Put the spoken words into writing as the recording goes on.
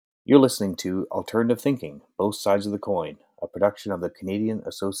You're listening to Alternative Thinking, Both Sides of the Coin, a production of the Canadian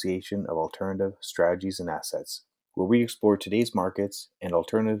Association of Alternative Strategies and Assets, where we explore today's markets and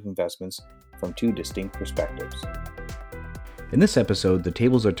alternative investments from two distinct perspectives. In this episode, the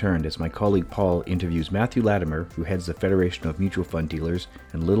tables are turned as my colleague Paul interviews Matthew Latimer, who heads the Federation of Mutual Fund Dealers,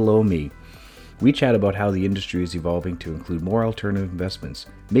 and little old me. We chat about how the industry is evolving to include more alternative investments,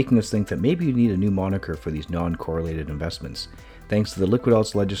 making us think that maybe you need a new moniker for these non-correlated investments, thanks to the liquid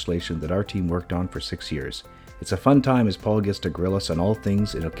alts legislation that our team worked on for 6 years. It's a fun time as Paul gets to grill us on all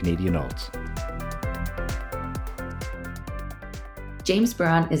things in Canadian alts. James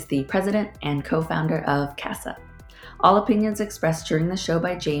Buron is the president and co-founder of CASA. All opinions expressed during the show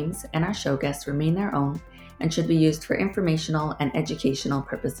by James and our show guests remain their own and should be used for informational and educational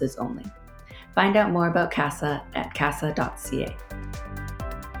purposes only. Find out more about CASA at casa.ca.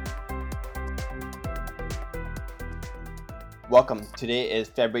 Welcome. Today is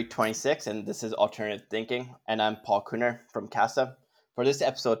February 26th, and this is Alternative Thinking, and I'm Paul Cooner from CASA. For this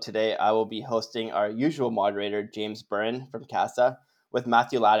episode today, I will be hosting our usual moderator, James Buron from CASA, with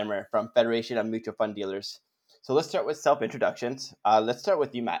Matthew Latimer from Federation of Mutual Fund Dealers. So let's start with self-introductions. Let's start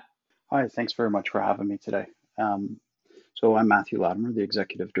with you, Matt. Hi, thanks very much for having me today. So I'm Matthew Latimer, the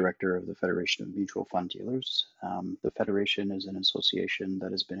Executive Director of the Federation of Mutual Fund Dealers. The Federation is an association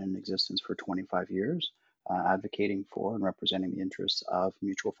that has been in existence for 25 years, advocating for and representing the interests of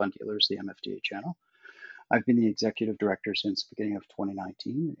mutual fund dealers, the MFDA channel. I've been the Executive Director since the beginning of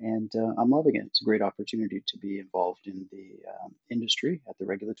 2019, and I'm loving it. It's a great opportunity to be involved in the industry at the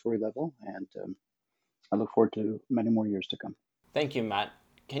regulatory level, and I look forward to many more years to come. Thank you, Matt.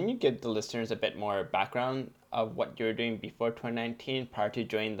 Can you give the listeners a bit more background of what you were doing before 2019, prior to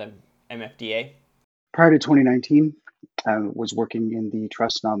joining the MFDA? Prior to 2019, I was working in the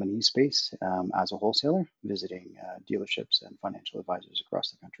trust nominee space as a wholesaler, visiting dealerships and financial advisors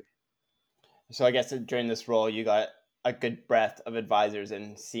across the country. So I guess during this role, you got a good breadth of advisors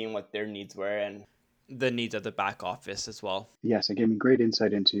and seeing what their needs were and the needs of the back office as well. Yes, it gave me great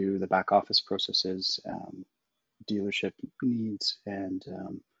insight into the back office processes, dealership needs and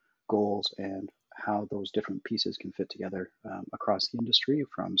goals, and how those different pieces can fit together across the industry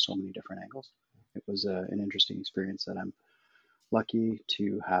from so many different angles. It was an interesting experience that I'm lucky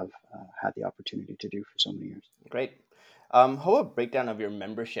to have had the opportunity to do for so many years. Great. How about a breakdown of your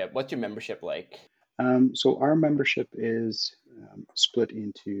membership? What's your membership like? So our membership is split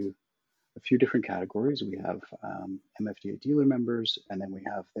into a few different categories. We have MFDA dealer members, and then we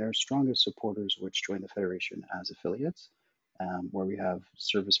have their strongest supporters, which join the Federation as affiliates, where we have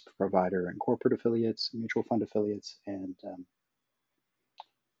service provider and corporate affiliates, mutual fund affiliates, and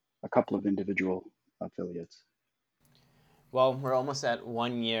a couple of individual affiliates. Well, we're almost at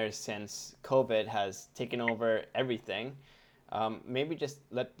 1 year since COVID has taken over everything. Maybe just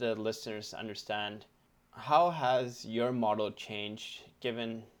let the listeners understand, how has your model changed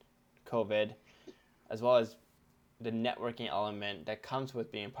given COVID, as well as the networking element that comes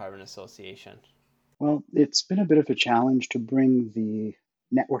with being part of an association? Well, it's been a bit of a challenge to bring the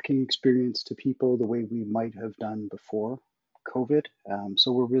networking experience to people the way we might have done before COVID.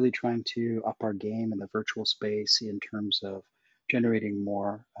 So we're really trying to up our game in the virtual space in terms of generating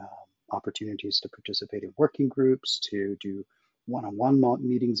more opportunities to participate in working groups, to do one-on-one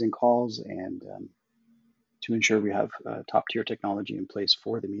meetings and calls, and to ensure we have top-tier technology in place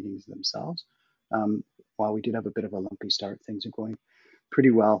for the meetings themselves. While we did have a bit of a lumpy start, things are going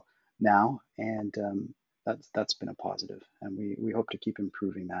pretty well now, and that's been a positive. And we hope to keep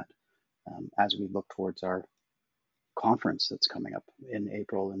improving that as we look towards our conference that's coming up in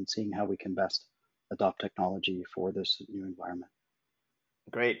April, and seeing how we can best adopt technology for this new environment.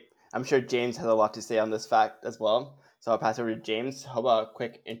 Great. I'm sure James has a lot to say on this fact as well. So I'll pass it over to James. How about a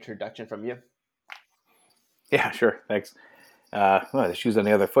quick introduction from you? Yeah, sure. Thanks. Well, the shoe's on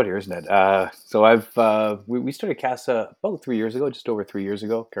the other foot here, isn't it? So we started CASA about 3 years ago, just over 3 years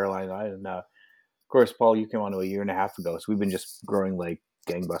ago, Caroline and I. And of course, Paul, you came on a year and a half ago. So we've been just growing like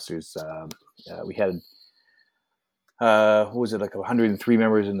gangbusters. We had, what was it, like 103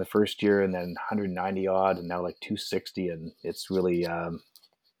 members in the first year, and then 190 odd, and now like 260. And it's really, kind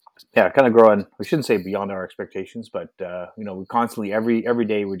of growing. We shouldn't say beyond our expectations, but, we constantly, every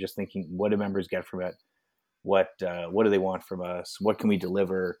day, we're just thinking, what do members get from it? What do they want from us? What can we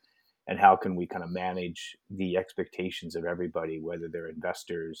deliver? And how can we kind of manage the expectations of everybody, whether they're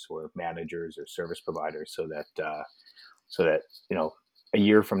investors or managers or service providers, so that a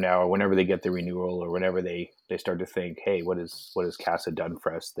year from now, or whenever they get the renewal, or whenever they start to think, hey, what has CASA done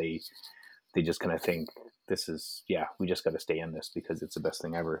for us? They just kind of think, we just got to stay in this because it's the best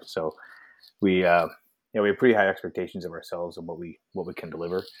thing ever. So we we have pretty high expectations of ourselves and what we can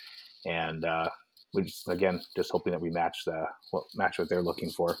deliver, and we just again just hoping that we match what they're looking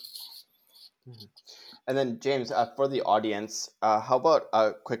for. Mhm. And then James, for the audience, how about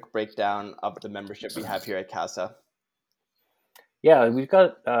a quick breakdown of the membership we have here at CASA? Yeah, we've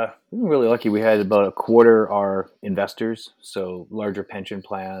been really lucky. We had about a quarter are investors, so larger pension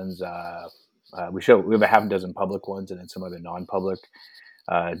plans. We have a half a dozen public ones and then some other non-public.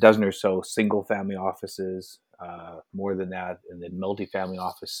 A dozen or so single family offices, more than that, and then multifamily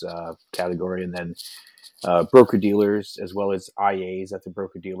office category, and then broker dealers as well as IAs at the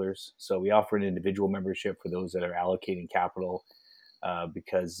broker dealers. So we offer an individual membership for those that are allocating capital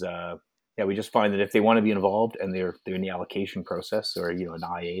because we just find that if they want to be involved and they're in the allocation process or an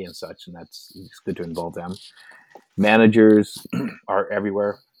IA and such, and it's good to involve them. Managers are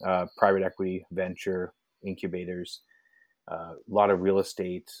everywhere: private equity, venture, incubators, a lot of real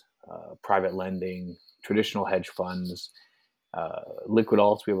estate, private lending, traditional hedge funds, liquid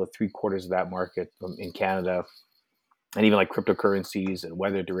alts. We have 3/4 of that market in Canada, and even like cryptocurrencies and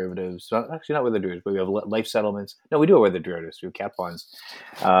weather derivatives. Actually, not weather derivatives, but we have life settlements. No, we do have weather derivatives. We have cat bonds,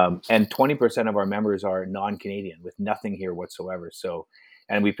 and 20% of our members are non-Canadian with nothing here whatsoever. So,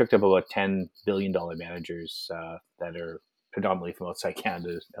 and we picked up about $10 billion managers that are predominantly from outside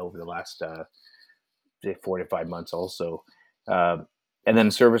Canada over the last 4 to 5 months also. And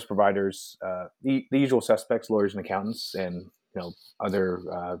then service providers, the usual suspects, lawyers and accountants, and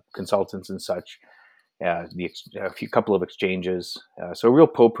other consultants and such. A couple of exchanges. So a real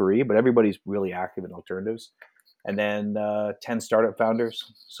potpourri, but everybody's really active in alternatives. And then 10 startup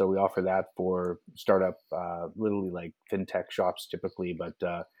founders. So we offer that for startup, literally like fintech shops typically, but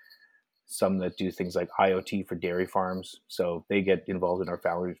some that do things like IoT for dairy farms. So they get involved in our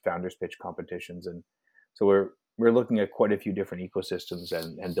founders pitch competitions. And so we're looking at quite a few different ecosystems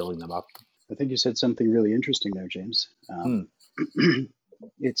and building them up. I think you said something really interesting there, James. Hmm.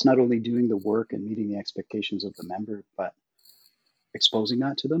 It's not only doing the work and meeting the expectations of the member, but exposing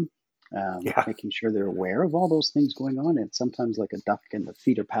that to them, making sure they're aware of all those things going on. It's sometimes like a duck and the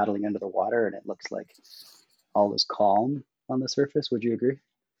feet are paddling under the water and it looks like all is calm on the surface. Would you agree?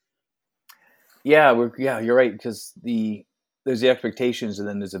 Yeah, you're right, because there's the expectations and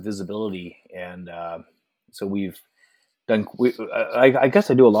then there's a visibility, and so we've done. I guess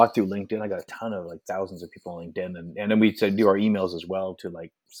I do a lot through LinkedIn. I got a ton of like thousands of people on LinkedIn, and then we do our emails as well to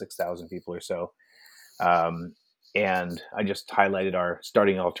like 6,000 people or so. And I just highlighted our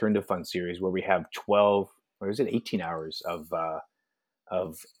starting alternative fund series where we have 12 or is it 18 hours of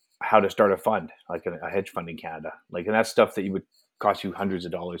how to start a fund, like a hedge fund in Canada, like, and that's stuff that you would cost you hundreds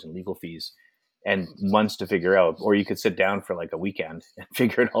of dollars in legal fees and months to figure out, or you could sit down for like a weekend and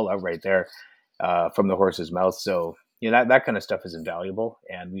figure it all out right there from the horse's mouth. So that kind of stuff is invaluable,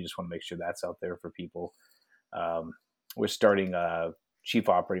 and we just want to make sure that's out there for people. We're starting a chief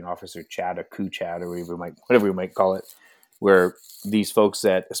operating officer chat, a coup chat, or whatever we might call it, where these folks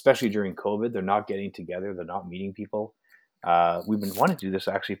that, especially during COVID, they're not getting together, they're not meeting people. We've been wanting to do this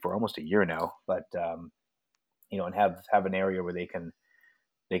actually for almost a year now, but and have an area where they can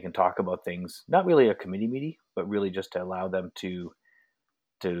talk about things, not really a committee meeting, but really just to allow them to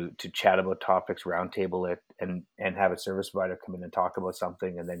chat about topics, roundtable it, and have a service provider come in and talk about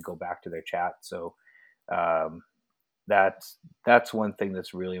something, and then go back to their chat. So that's one thing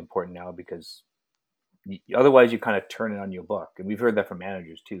that's really important now, because otherwise you kind of turn it on your book, and we've heard that from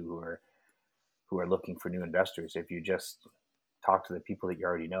managers too, who are looking for new investors. If you just talk to the people that you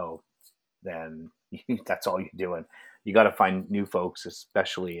already know, then that's all you're doing. You got to find new folks,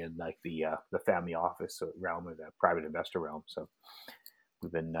 especially in like the family office realm or the private investor realm. So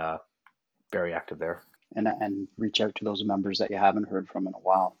we've been very active there. And reach out to those members that you haven't heard from in a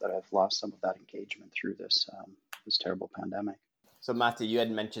while, that have lost some of that engagement through this terrible pandemic. So Matthew, you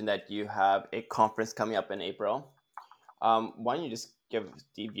had mentioned that you have a conference coming up in April. Why don't you just give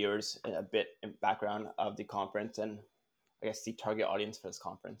the viewers a bit of background of the conference and I guess the target audience for this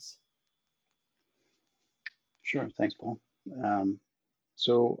conference? Sure. Thanks, Paul.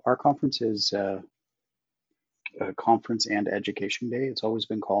 So our conference is a conference and education day. It's always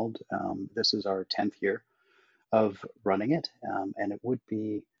been called. This is our 10th year of running it, and it would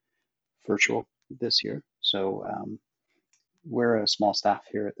be virtual this year. So we're a small staff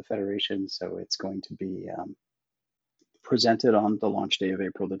here at the Federation, so it's going to be presented on the launch day of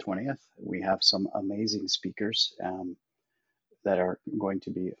April the 20th. We have some amazing speakers that are going to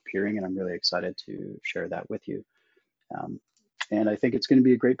be appearing, and I'm really excited to share that with you. And I think it's going to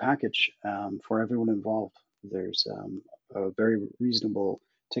be a great package for everyone involved. There's a very reasonable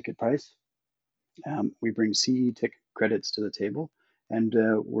ticket price. We bring CE ticket credits to the table, And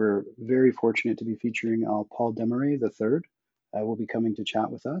we're very fortunate to be featuring Paul Desmarais III. Will be coming to chat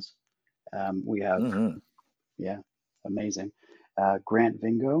with us. We have, Mm-hmm. yeah, amazing. Grant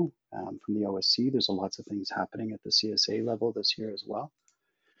Vingo from the OSC. There's lots of things happening at the CSA level this year as well.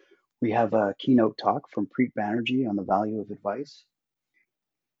 We have a keynote talk from Preet Banerjee on the value of advice.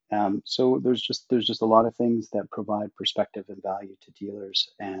 So there's just a lot of things that provide perspective and value to dealers,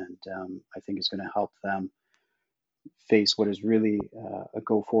 and I think is going to help them face what is really a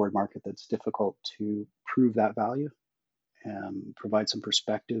go forward market that's difficult to prove that value, provide some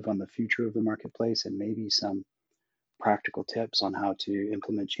perspective on the future of the marketplace, and maybe some practical tips on how to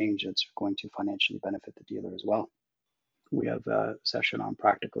implement change that's going to financially benefit the dealer as well. We have a session on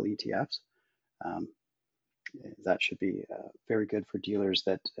practical ETFs. Um, that should be very good for dealers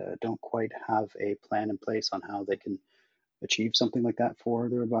that don't quite have a plan in place on how they can achieve something like that for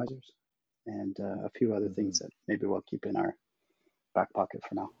their advisors, and a few other things that maybe we'll keep in our back pocket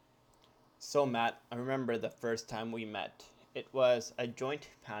for now. So, Matt, I remember the first time we met. It was a joint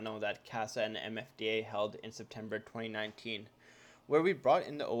panel that CASA and MFDA held in September 2019, where we brought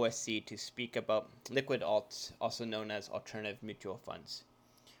in the OSC to speak about liquid alts, also known as alternative mutual funds.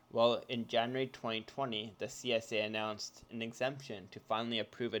 Well, in January 2020, the CSA announced an exemption to finally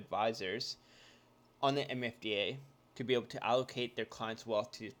approve advisors on the MFDA to be able to allocate their clients'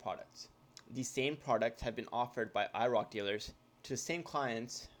 wealth to these products. These same products have been offered by IIROC dealers to the same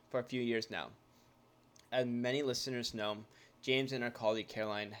clients for a few years now. As many listeners know, James and our colleague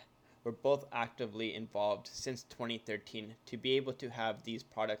Caroline were both actively involved since 2013 to be able to have these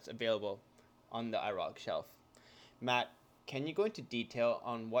products available on the IIROC shelf. Matt, can you go into detail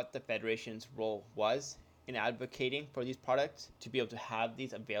on what the Federation's role was in advocating for these products to be able to have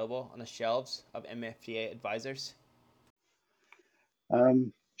these available on the shelves of MFDA advisors?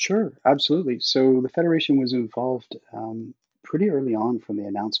 Sure, absolutely. So the Federation was involved pretty early on from the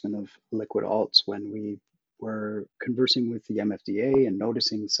announcement of liquid alts when we were conversing with the MFDA and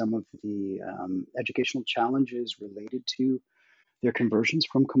noticing some of the educational challenges related to their conversions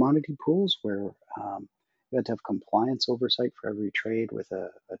from commodity pools, where you had to have compliance oversight for every trade with a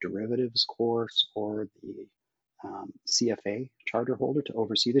derivatives course or the CFA charter holder to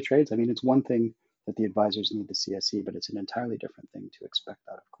oversee the trades. I mean, it's one thing that the advisors need the CSE, but it's an entirely different thing to expect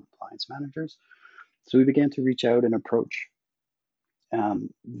out of compliance managers. So we began to reach out and approach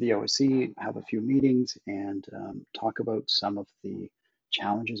the OSC, have a few meetings, and talk about some of the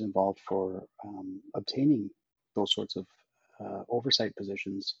challenges involved for obtaining those sorts of oversight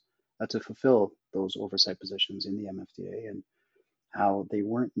positions, to fulfill those oversight positions in the MFDA, and how they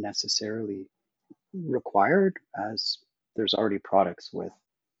weren't necessarily required, as there's already products with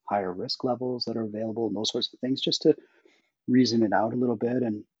higher risk levels that are available and those sorts of things, just to reason it out a little bit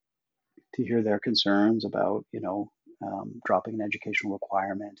and to hear their concerns about, dropping an educational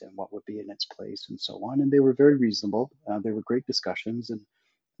requirement and what would be in its place and so on. And they were very reasonable. They were great discussions and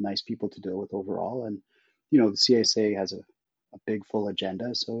nice people to deal with overall. And, the CSA has a big full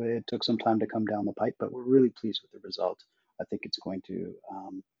agenda, so it took some time to come down the pipe, but we're really pleased with the result. I think it's going to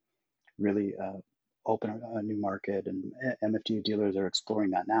really open a new market, and MFD dealers are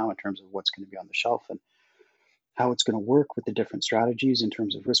exploring that now in terms of what's going to be on the shelf and how it's going to work with the different strategies in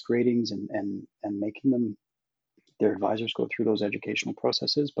terms of risk ratings and making them their advisors go through those educational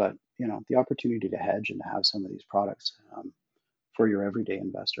processes. But the opportunity to hedge and to have some of these products for your everyday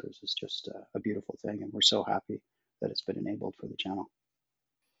investors is just a beautiful thing, and we're so happy that it's been enabled for the channel.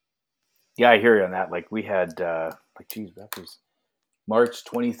 Yeah, I hear you on that. Like we had, that was March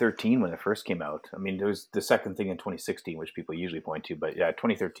 2013 when it first came out. I mean, there was the second thing in 2016, which people usually point to, but yeah,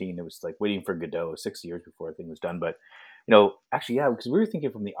 2013, it was like waiting for Godot 6 years before everything was done. But, actually, yeah, because we were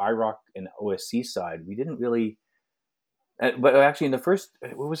thinking from the IIROC and OSC side, we didn't really, but actually in the first,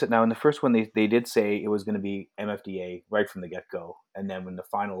 what was it now? In the first one, they did say it was going to be MFDA right from the get-go. And then when the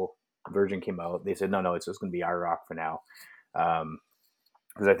final version came out, they said, no, it's just going to be IIROC for now.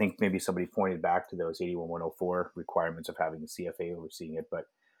 Because I think maybe somebody pointed back to those 81104 requirements of having the CFA overseeing it, but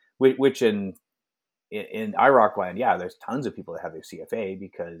which in IIROC land, yeah, there's tons of people that have their CFA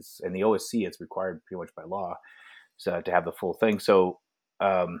because in the OSC it's required pretty much by law, so to have the full thing. So,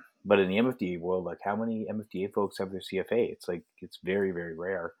 but in the MFDA world, like how many MFDA folks have their CFA? It's very, very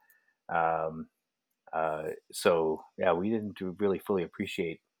rare. So yeah, we didn't really fully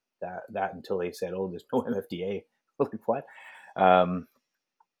appreciate that until they said, "Oh, there's no MFDA." Like what?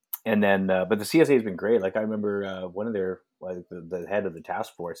 And then, but the CSA has been great. Like I remember one of their, the head of the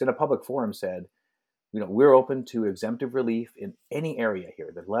task force in a public forum said, we're open to exemptive relief in any area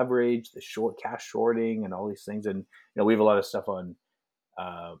here, the leverage, the short cash shorting and all these things. And, we have a lot of stuff on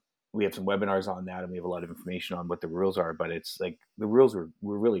we have some webinars on that, and we have a lot of information on what the rules are. But it's like the rules were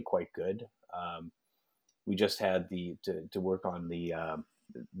really quite good. We just had to work on the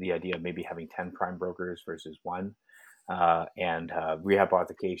idea of maybe having 10 prime brokers versus one, and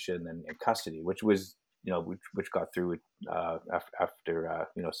rehypothecation and custody, which was which got through after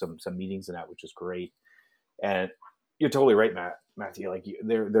some meetings and that, which is great. And you're totally right, Matthew. Like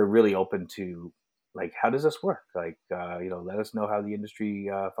they're really open to like, how does this work? Like let us know how the industry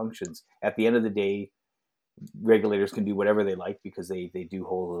functions. At the end of the day, regulators can do whatever they like because they do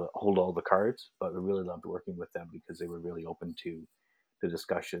hold all the cards. But we really loved working with them because they were really open to the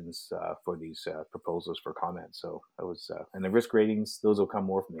discussions for these proposals for comment. So that was and the risk ratings, those will come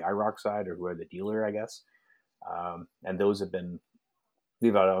more from the IROC side or who are the dealer, I guess. And those have been,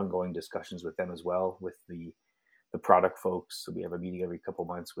 we've had ongoing discussions with them as well, with the product folks. So we have a meeting every couple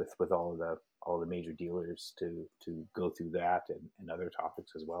months with all the major dealers to go through that and other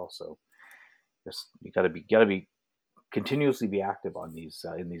topics as well. So just you gotta be continuously be active on these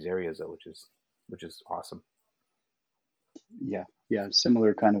in these areas though, which is awesome. Yeah,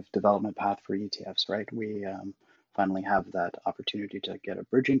 similar kind of development path for ETFs, right? We finally have that opportunity to get a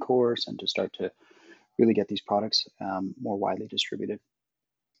bridging course and to start to really get these products more widely distributed.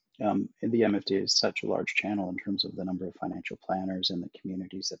 And the MFDA is such a large channel in terms of the number of financial planners and the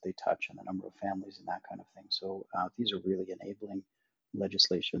communities that they touch and the number of families and that kind of thing. So these are really enabling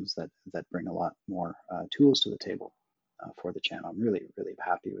legislations that bring a lot more tools to the table for the channel. I'm really, really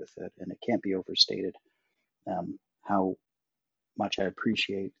happy with it, and it can't be overstated how much I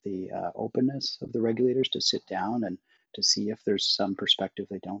appreciate the openness of the regulators to sit down and to see if there's some perspective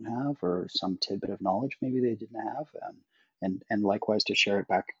they don't have or some tidbit of knowledge maybe they didn't have, and likewise to share it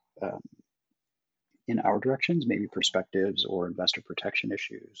back in our directions, maybe perspectives or investor protection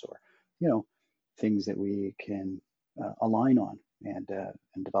issues or things that we can align on and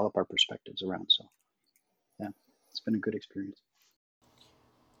develop our perspectives around. So yeah, it's been a good experience.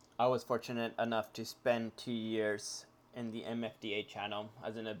 I was fortunate enough to spend 2 years in the MFDA channel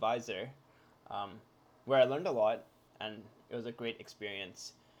as an advisor, where I learned a lot, and it was a great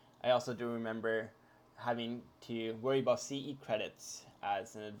experience. I also do remember having to worry about CE credits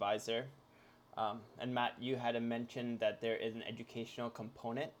as an advisor. And Matt, you had mentioned that there is an educational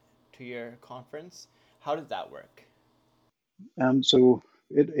component to your conference. How does that work? So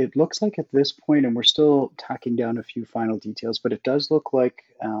it looks like at this point, and we're still tacking down a few final details, but it does look like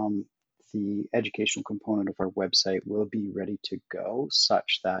the educational component of our website will be ready to go,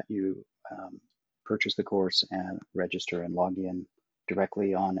 such that you purchase the course and register and log in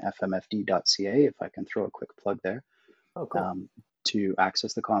directly on fmfd.ca, if I can throw a quick plug there. Oh, cool. To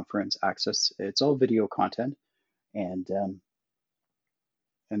access the conference, it's all video content, and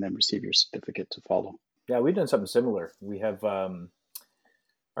then receive your certificate to follow. Yeah, we've done something similar. We have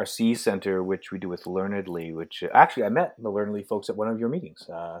our CE Center, which we do with Learnedly, which actually I met the Learnedly folks at one of your meetings,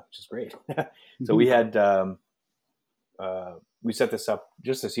 which is great. So we had we set this up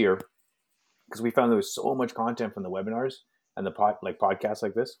just this year because we found there was so much content from the webinars and the podcasts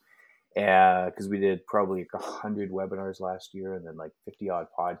like this, because we did probably like 100 webinars last year and then like 50 odd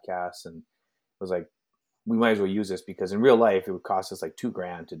podcasts, and it was like, we might as well use this because in real life it would cost us like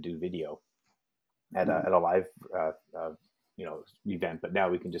 $2,000 to do video at a live event, but now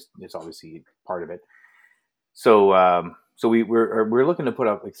we can it's obviously part of it. So so we're looking to put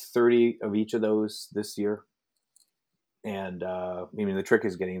up like 30 of each of those this year, and I mean the trick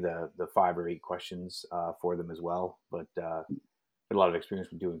is getting the 5 or 8 questions for them as well, but a lot of experience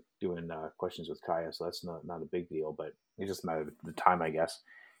with doing questions with Kaya, so that's not a big deal, but it's just a matter of the time, I guess.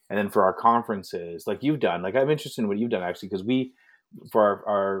 And then for our conferences, like you've done, like I'm interested in what you've done actually, because we, for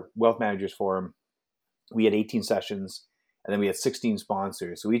our Wealth Managers Forum, we had 18 sessions, and then we had 16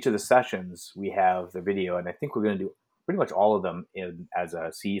 sponsors. So each of the sessions, we have the video, and I think we're going to do pretty much all of them as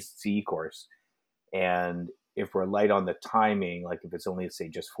a CE course. And if we're light on the timing, like if it's only, say,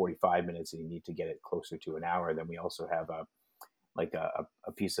 just 45 minutes and you need to get it closer to an hour, then we also have a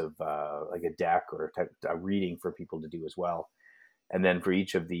piece of like a deck or a reading for people to do as well. And then for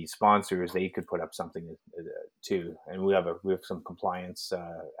each of the sponsors, they could put up something too. And we have some compliance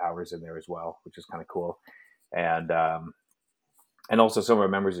hours in there as well, which is kind of cool. And also some of our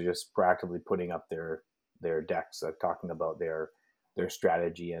members are just proactively putting up their decks, talking about their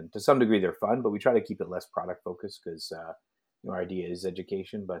strategy. And to some degree, they're fun, but we try to keep it less product focused because our idea is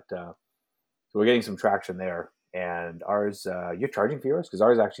education. But so we're getting some traction there. And ours, you're charging for yours? Because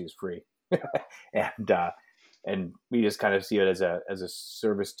ours actually is free. And we just kind of see it as a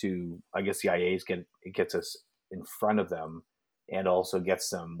service to, I guess, CIAs. It gets us in front of them, and also gets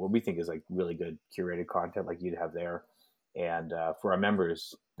some what we think is like really good curated content, like you'd have there. and for our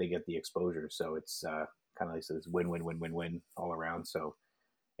members, they get the exposure. So it's kind of like this win all around. So,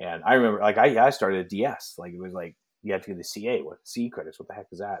 and I remember like I started at DS, like it was like you have to get the CA, what CE credits, what the heck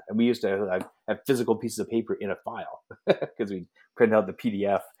is that? And we used to have physical pieces of paper in a file because we print out the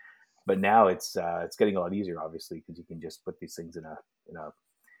PDF. But now it's getting a lot easier, obviously, because you can just put these things in a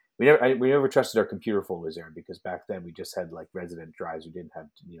we never trusted our computer folders there, because back then we just had like resident drives. We didn't have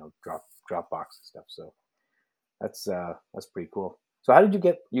Dropbox and stuff. So that's pretty cool. So how did you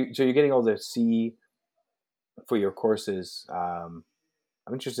get you? So you're getting all the CE for your courses. I'm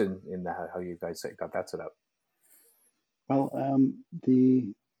interested in how you guys got that set up. Well,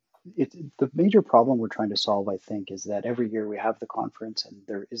 the major problem we're trying to solve, I think, is that every year we have the conference and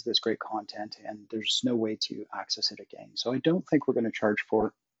there is this great content and there's no way to access it again. So I don't think we're going to charge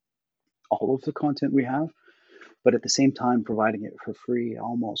for all of the content we have, but at the same time, providing it for free,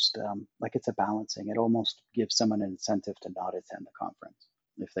 almost like it's a balancing. It almost gives someone an incentive to not attend the conference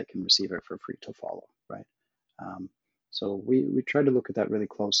if they can receive it for free to follow, right? So we try to look at that really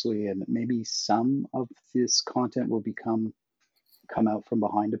closely, and maybe some of this content will come out from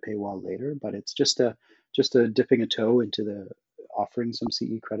behind a paywall later, but it's just a dipping a toe into the offering some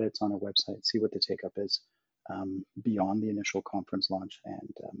CE credits on our website, see what the take up is beyond the initial conference launch,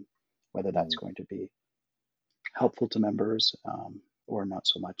 and whether that's going to be helpful to members or not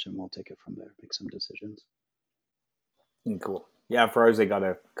so much, and we'll take it from there, make some decisions. Cool. Yeah, for ours, they got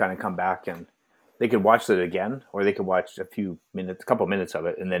to kind of come back and they could watch it again, or they could watch a couple minutes of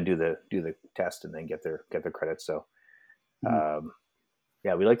it, and then do the test, and then get their credits. So,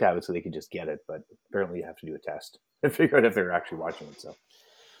 yeah, we like to have it so they can just get it, but apparently you have to do a test and figure out if they're actually watching it. So,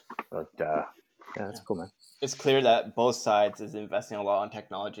 but yeah, that's cool, man. It's clear that both sides is investing a lot on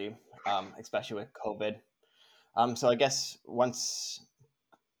technology, especially with COVID. So I guess once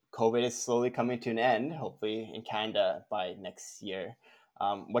COVID is slowly coming to an end, hopefully in Canada by next year,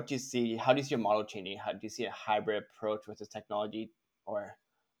 what do you see? How do you see your model changing? How do you see a hybrid approach with this technology, or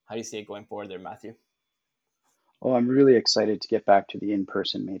how do you see it going forward there, Matthew? Oh, I'm really excited to get back to the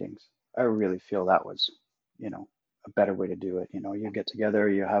in-person meetings. I really feel that was, a better way to do it. You get together,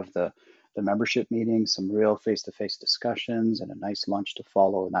 you have the membership meetings, some real face-to-face discussions, and a nice lunch to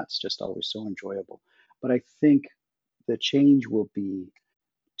follow, and that's just always so enjoyable. But I think the change will be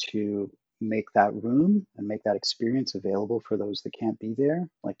to make that room and make that experience available for those that can't be there,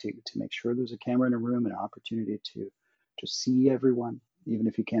 like to make sure there's a camera in a room and an opportunity to see everyone, even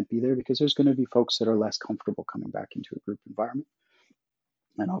if you can't be there, because there's going to be folks that are less comfortable coming back into a group environment.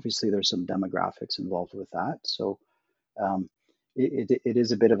 And obviously there's some demographics involved with that. So it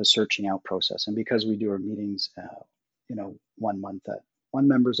is a bit of a searching out process. And because we do our meetings, 1 month at one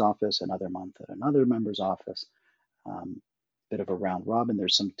member's office, another month at another member's office, bit of a round robin,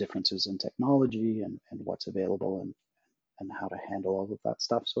 there's some differences in technology and what's available and how to handle all of that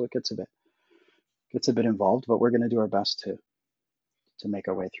stuff. So it gets a bit involved, but we're going to do our best to make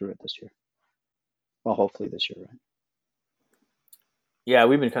our way through it this year. Well, hopefully this year, right? Yeah,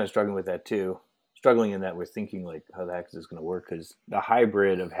 we've been kind of struggling with that too. Struggling in that we're thinking like, how the heck is this going to work? Because the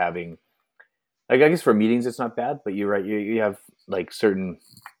hybrid of having, like, I guess for meetings it's not bad, but you're right. You have like certain,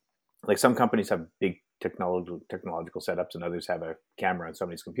 like some companies have big technological setups, and others have a camera on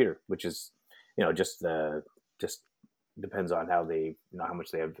somebody's computer, which is, just depends on how they, how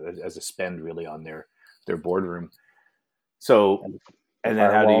much they have as a spend really on their boardroom. So, and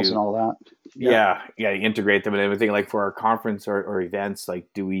then how do you, and all that? Yeah, you integrate them and everything. Like for our conference or events, like,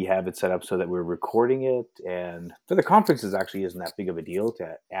 do we have it set up so that we're recording it? And for the conferences, actually isn't that big of a deal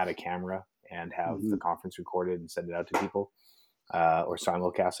to add a camera and have the conference recorded and send it out to people, or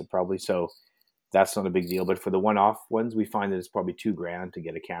simulcast it probably. So that's not a big deal. But for the one-off ones, we find that it's probably $2,000 to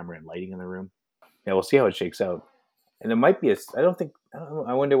get a camera and lighting in the room. Yeah, we'll see how it shakes out. And it might be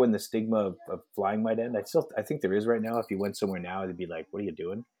I wonder when the stigma of flying might end. I think there is right now. If you went somewhere now, it'd be like, what are you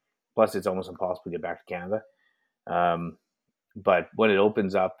doing? Plus, it's almost impossible to get back to Canada. But when it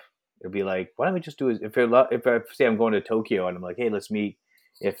opens up, it'll be like, why don't we just do it? If I say I'm going to Tokyo and I'm like, hey, let's meet.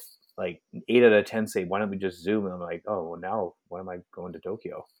 If like 8 out of 10 say, why don't we just Zoom? And I'm like, oh, well, now why am I going to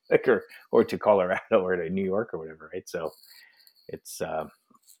Tokyo? Like, or to Colorado or to New York or whatever, right? So it's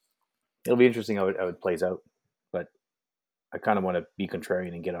it'll be interesting how it plays out. But I kind of want to be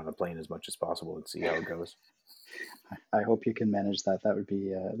contrarian and get on a plane as much as possible and see how it goes. I hope you can manage that. That would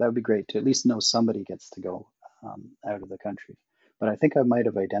be great to at least know somebody gets to go out of the country. But I think I might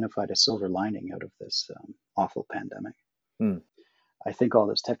have identified a silver lining out of this awful pandemic. I think all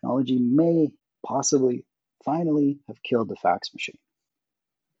this technology may possibly finally have killed the fax machine.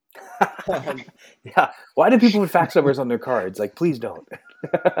 Yeah. Why do people put fax numbers on their cards? Like, please don't.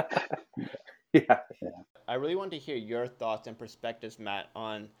 Yeah. I really really want to hear your thoughts and perspectives, Matt,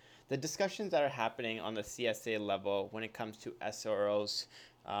 on the discussions that are happening on the CSA level when it comes to SROs.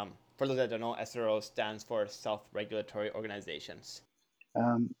 For those that don't know, SRO stands for Self-Regulatory Organizations.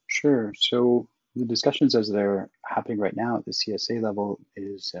 Sure. So the discussions as they're happening right now at the CSA level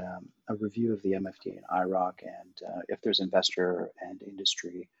is a review of the MFDA and IROC, and if there's investor and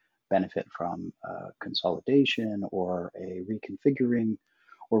industry benefit from consolidation or a reconfiguring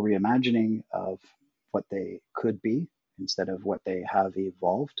or reimagining of what they could be instead of what they have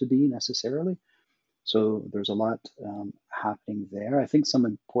evolved to be necessarily. So there's a lot happening there. I think some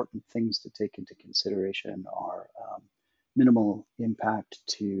important things to take into consideration are minimal impact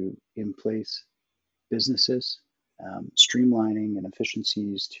to in-place businesses, streamlining and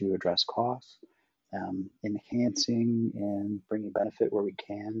efficiencies to address costs, enhancing and bringing benefit where we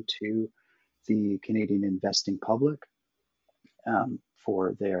can to the Canadian investing public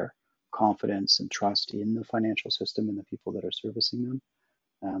for their confidence and trust in the financial system and the people that are servicing them,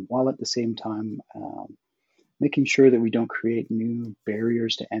 while at the same time making sure that we don't create new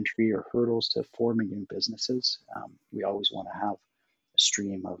barriers to entry or hurdles to forming new businesses. We always want to have a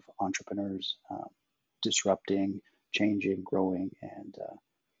stream of entrepreneurs disrupting, changing, growing, and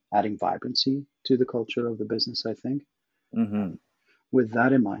adding vibrancy to the culture of the business, I think. Mm-hmm. With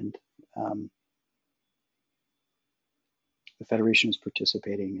that in mind, the Federation is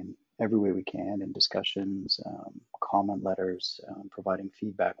participating in every way we can in discussions, comment letters, providing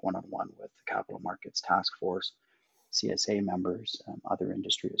feedback one-on-one with the Capital Markets Task Force, CSA members, other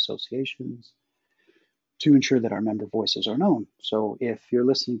industry associations, to ensure that our member voices are known. So if you're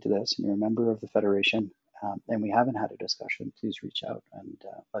listening to this and you're a member of the Federation and we haven't had a discussion, please reach out and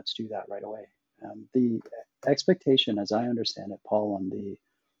let's do that right away. The expectation, as I understand it, Paul, on the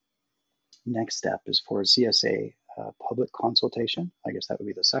next step is for a CSA public consultation. I guess that would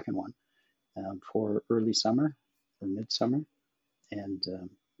be the second one for early summer or midsummer. And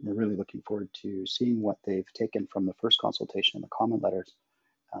we're really looking forward to seeing what they've taken from the first consultation and the comment letters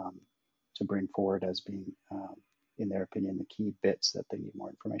to bring forward as being, in their opinion, the key bits that they need more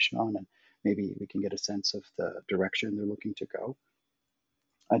information on. And maybe we can get a sense of the direction they're looking to go.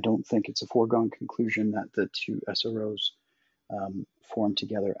 I don't think it's a foregone conclusion that the two SROs form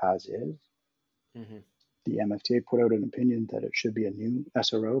together as is. Mm-hmm. The MFTA put out an opinion that it should be a new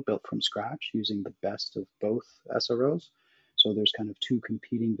SRO built from scratch using the best of both SROs. So there's kind of two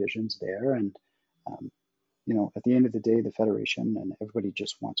competing visions there. And, at the end of the day, the Federation and everybody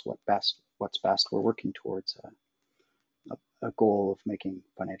just wants what's best. We're working towards a goal of making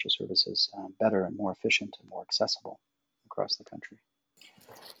financial services better and more efficient and more accessible across the country.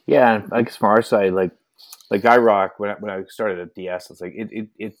 Yeah, I guess from our side, like IROC, when I started at DS, it's like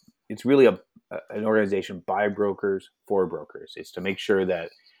it's really an organization by brokers for brokers. It's to make sure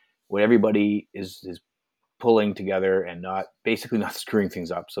that when everybody is pulling together and not screwing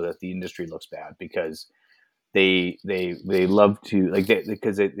things up so that the industry looks bad, because they love to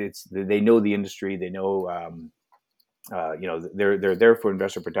because they know the industry, they know they're there for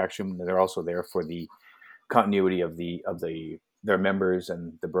investor protection, and they're also there for the continuity of their members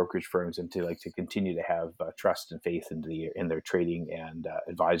and the brokerage firms, and to continue to have trust and faith in their trading and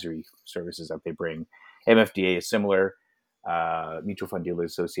advisory services that they bring. MFDA is similar, Mutual Fund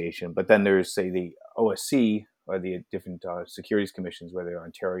Dealers Association, but then there's, say, the OSC, or the different securities commissions, whether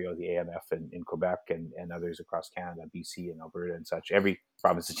Ontario, the AMF in Quebec, and others across Canada, BC and Alberta and such, every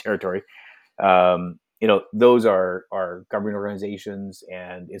province and territory. Those are government organizations,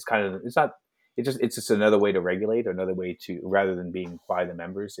 and it's just another way to regulate, another way to, rather than being by the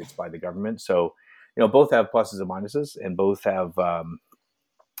members, it's by the government. So, both have pluses and minuses, and both have,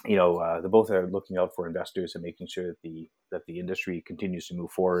 they both are looking out for investors and making sure that the industry continues to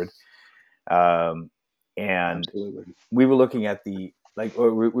move forward. And absolutely, we were looking at we've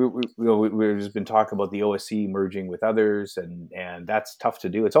just been talking about the OSC merging with others, and that's tough to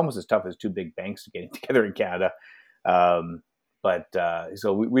do. It's almost as tough as two big banks getting together in Canada.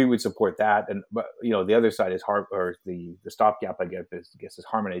 So we would support that, but the other side is the stopgap, I guess, is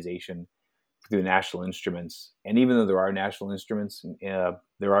harmonization through national instruments. And even though there are national instruments,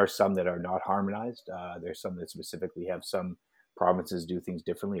 there are some that are not harmonized. There's some that specifically have some provinces do things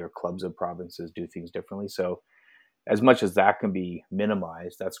differently, or clubs of provinces do things differently. So as much as that can be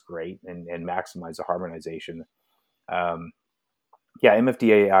minimized, that's great, and maximize the harmonization.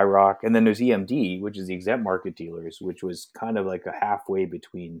 MFDA, IROC, and then there's EMD, which is the exempt market dealers, which was kind of like a halfway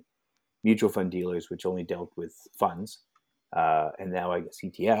between mutual fund dealers, which only dealt with funds, and now I guess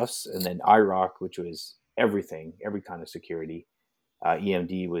ETFs, and then IROC, which was everything, every kind of security.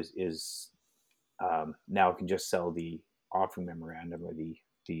 EMD is now can just sell the offering memorandum or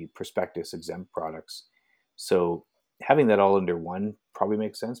the prospectus exempt products. So having that all under one probably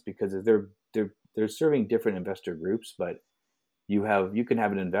makes sense, because they're serving different investor groups, but you can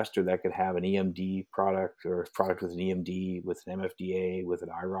have an investor that could have an EMD product, or a product with an EMD, with an MFDA, with an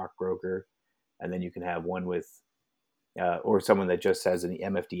IROC broker, and then you can have one with or someone that just has an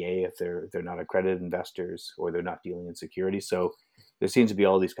MFDA if they're not accredited investors or they're not dealing in securities. So there seems to be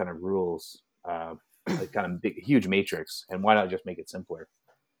all these kind of rules, like kind of big, huge matrix. And why not just make it simpler?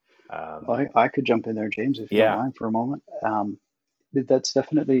 I could jump in there, James, if you don't Yeah, mind for a moment. That's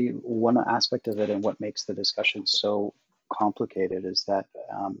definitely one aspect of it, and what makes the discussion so complicated is that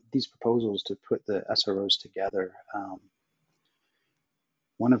these proposals to put the SROs together,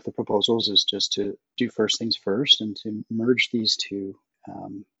 one of the proposals is just to do first things first and to merge these two,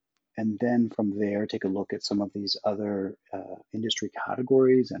 and then from there take a look at some of these other industry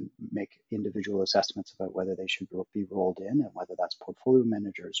categories and make individual assessments about whether they should be rolled in, and whether that's portfolio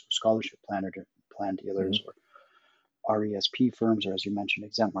managers or scholarship plan dealers, mm-hmm. or RESP firms, or as you mentioned,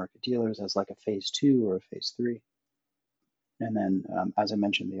 exempt market dealers, as like a phase 2 or a phase 3. And then, as I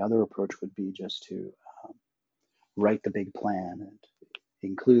mentioned, the other approach would be just to write the big plan and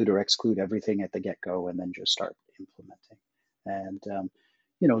include or exclude everything at the get-go, and then just start implementing. And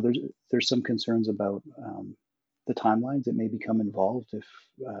there's some concerns about the timelines that may become involved if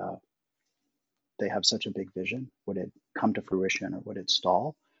they have such a big vision. Would it come to fruition, or would it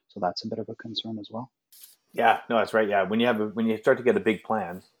stall? So that's a bit of a concern as well. Yeah, no, that's right. Yeah, when you start to get a big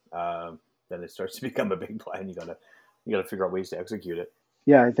plan, then it starts to become a big plan. You gotta figure out ways to execute it.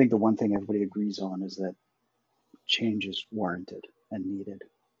 Yeah, I think the one thing everybody agrees on is that change is warranted and needed.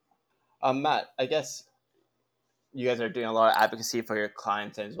 Matt, I guess you guys are doing a lot of advocacy for your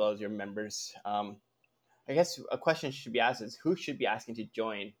clients as well as your members. I guess a question should be asked is, who should be asking to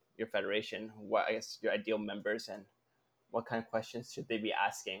join your federation? What, I guess, your ideal members, and what kind of questions should they be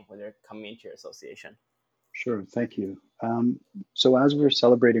asking when they're coming into your association? Sure, thank you. So as we're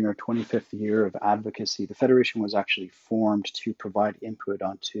celebrating our 25th year of advocacy, the Federation was actually formed to provide input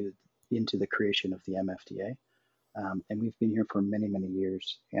into the creation of the MFDA. And we've been here for many, many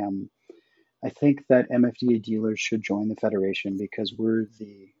years. I think that MFDA dealers should join the Federation because we're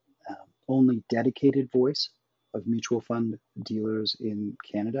the only dedicated voice of mutual fund dealers in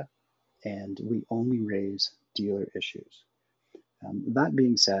Canada, and we only raise dealer issues. That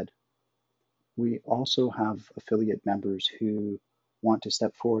being said, we also have affiliate members who want to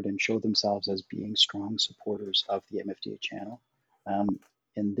step forward and show themselves as being strong supporters of the MFDA channel.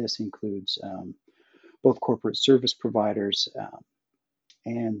 And this includes both corporate service providers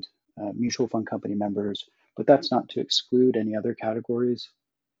and mutual fund company members, but that's not to exclude any other categories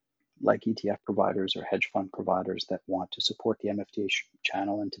like ETF providers or hedge fund providers that want to support the MFDA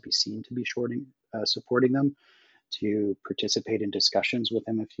channel and to be seen to be supporting them, to participate in discussions with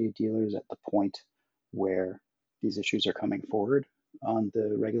MFDA dealers at the point where these issues are coming forward on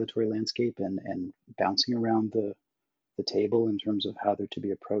the regulatory landscape, and bouncing around the table in terms of how they're to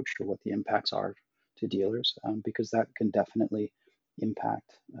be approached or what the impacts are to dealers, because that can definitely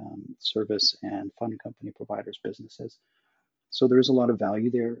impact service and fund company providers' businesses. So there's a lot of value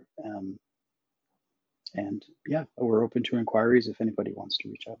there. And yeah, we're open to inquiries if anybody wants to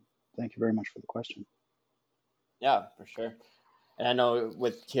reach out. Thank you very much for the question. Yeah, for sure. And I know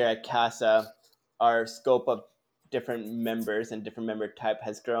with here at CASA, our scope of different members and different member type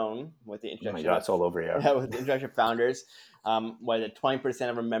has grown with the introduction. Oh my God, it's all over, yeah. With the introduction of founders, whether 20%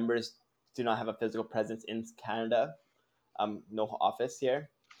 of our members do not have a physical presence in Canada, no office here.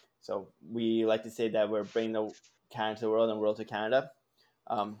 So we like to say that we're bringing the Canada to the world and world to Canada.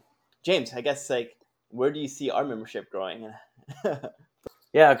 James, I guess, like, where do you see our membership growing?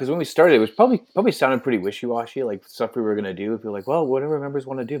 Yeah, because when we started, it was probably sounded pretty wishy-washy, like stuff we were going to do. If you're like, well, whatever members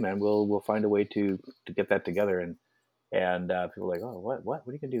want to do, man, we'll find a way to get that together. And people were like, oh, what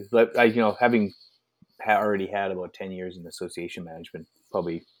are you going to do? But having already had about 10 years in association management,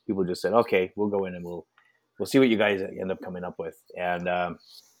 probably people just said, okay, we'll go in and we'll see what you guys end up coming up with. And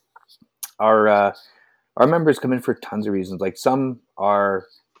our members come in for tons of reasons. Like, some are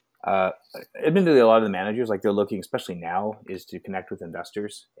admittedly, a lot of the managers, like, they're looking, especially now, is to connect with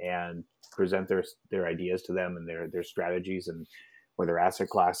investors and present their ideas to them and their strategies and or their asset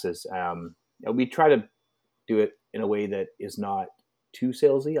classes. We try to do it in a way that is not too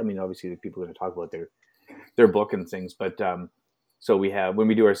salesy. I mean, obviously, the people are going to talk about their book and things, but so when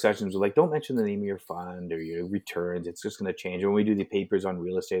we do our sessions, we're like, don't mention the name of your fund or your returns. It's just going to change. When we do the papers on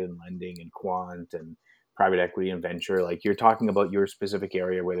real estate and lending and quant and private equity and venture, like, you're talking about your specific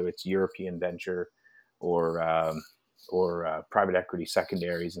area, whether it's European venture or private equity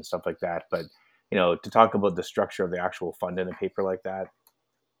secondaries and stuff like that. But to talk about the structure of the actual fund in a paper like that,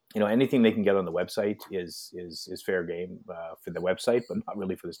 anything they can get on the website is fair game for the website, but not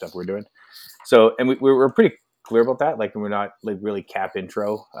really for the stuff we're doing. So, and we're pretty clear about that. Like, we're not like really cap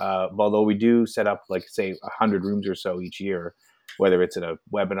intro, although we do set up like say 100 rooms or so each year, whether it's in a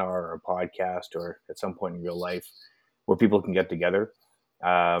webinar or a podcast or at some point in real life where people can get together.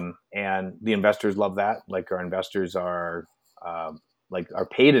 And the investors love that. Like, our investors are like our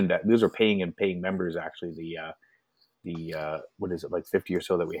paid those are paying members actually. The what is it, like 50 or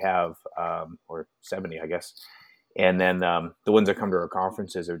so that we have, or 70, I guess. And then the ones that come to our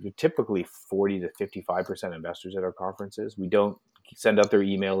conferences are typically 40 to 55% investors at our conferences. We don't send out their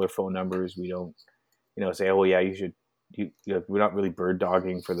email or phone numbers. We don't, say, oh yeah, you should. We're not really bird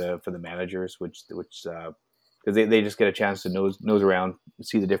dogging for the managers, which because they just get a chance to nose around,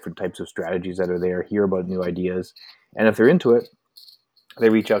 see the different types of strategies that are there, hear about new ideas, and if they're into it, they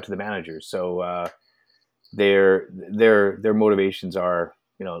reach out to the managers. So their motivations are,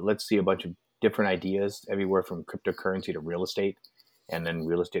 let's see a bunch of different ideas, everywhere from cryptocurrency to real estate, and then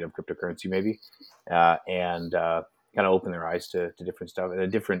real estate of cryptocurrency maybe, and kind of open their eyes to different stuff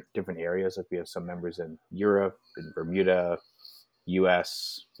and different areas. Like, we have some members in Europe, in Bermuda,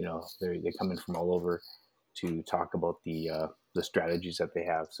 US. They come in from all over to talk about the strategies that they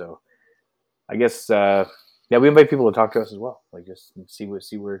have. So I guess we invite people to talk to us as well. Like, just see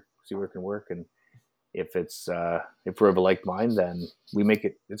where it can work, and if we're of a like mind, then we make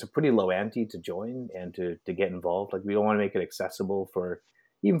it's a pretty low ante to join and to get involved. Like, we don't want to make it accessible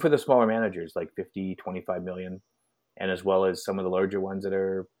even for the smaller managers, like 50, 25 million, and as well as some of the larger ones that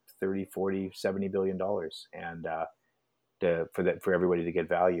are 30, 40, 70 billion dollars, and for everybody to get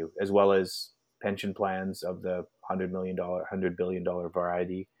value, as well as pension plans of the $100 billion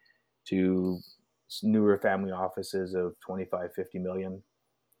variety to newer family offices of 25, 50 million,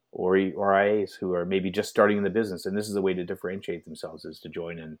 or IAs who are maybe just starting in the business. And this is a way to differentiate themselves, is to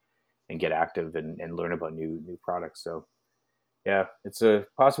join and get active and learn about new products. So yeah, it's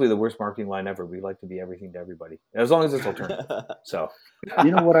possibly the worst marketing line ever. We like to be everything to everybody, as long as it's alternative. So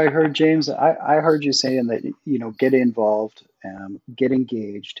What I heard, James, I heard you saying that, get involved, get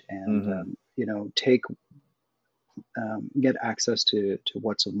engaged, and, take, get access to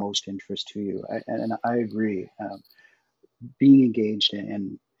what's of most interest to you. And I agree. Being engaged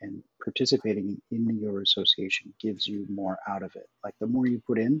and participating in your association gives you more out of it. Like, the more you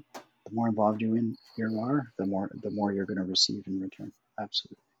put in, the more involved you are, the more you're going to receive in return.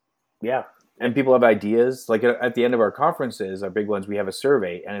 Absolutely. Yeah. And people have ideas. Like, at the end of our conferences, our big ones, we have a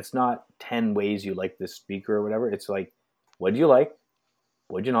survey, and it's not 10 ways you like this speaker or whatever. It's like, what do you like?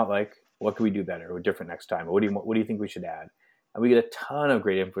 What do you not like? What can we do better or different next time? What do you think we should add? And we get a ton of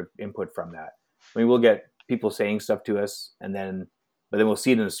great input from that. I mean, we'll get people saying stuff to us, but then we'll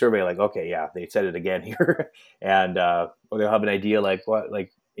see it in the survey, like, okay, yeah, they said it again here. And or they'll have an idea like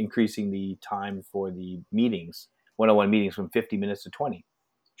increasing the time for the meetings, one-on-one meetings, from 50 minutes to 20.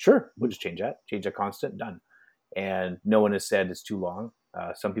 Sure, we'll just change that constant, done. And no one has said it's too long.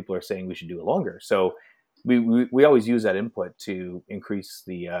 Some people are saying we should do it longer. So we always use that input to increase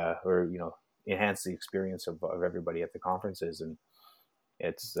the enhance the experience of everybody at the conferences, and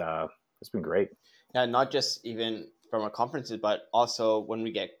it's been great. Yeah, not just even from our conferences, but also when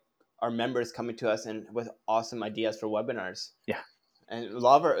we get our members coming to us and with awesome ideas for webinars. Yeah. And a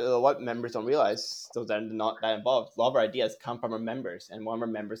lot of what members don't realize, those that are not that involved, a lot of our ideas come from our members. And one of our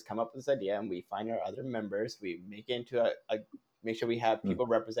members come up with this idea, and we find our other members, we make it into make sure we have people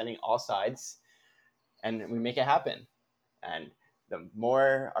representing all sides, and we make it happen. And the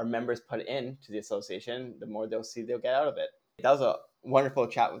more our members put into the association, the more they'll get out of it. That was a wonderful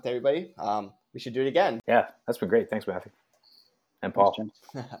chat with everybody. We should do it again. Yeah, that's been great. Thanks, Matthew. And Paul.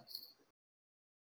 Thanks,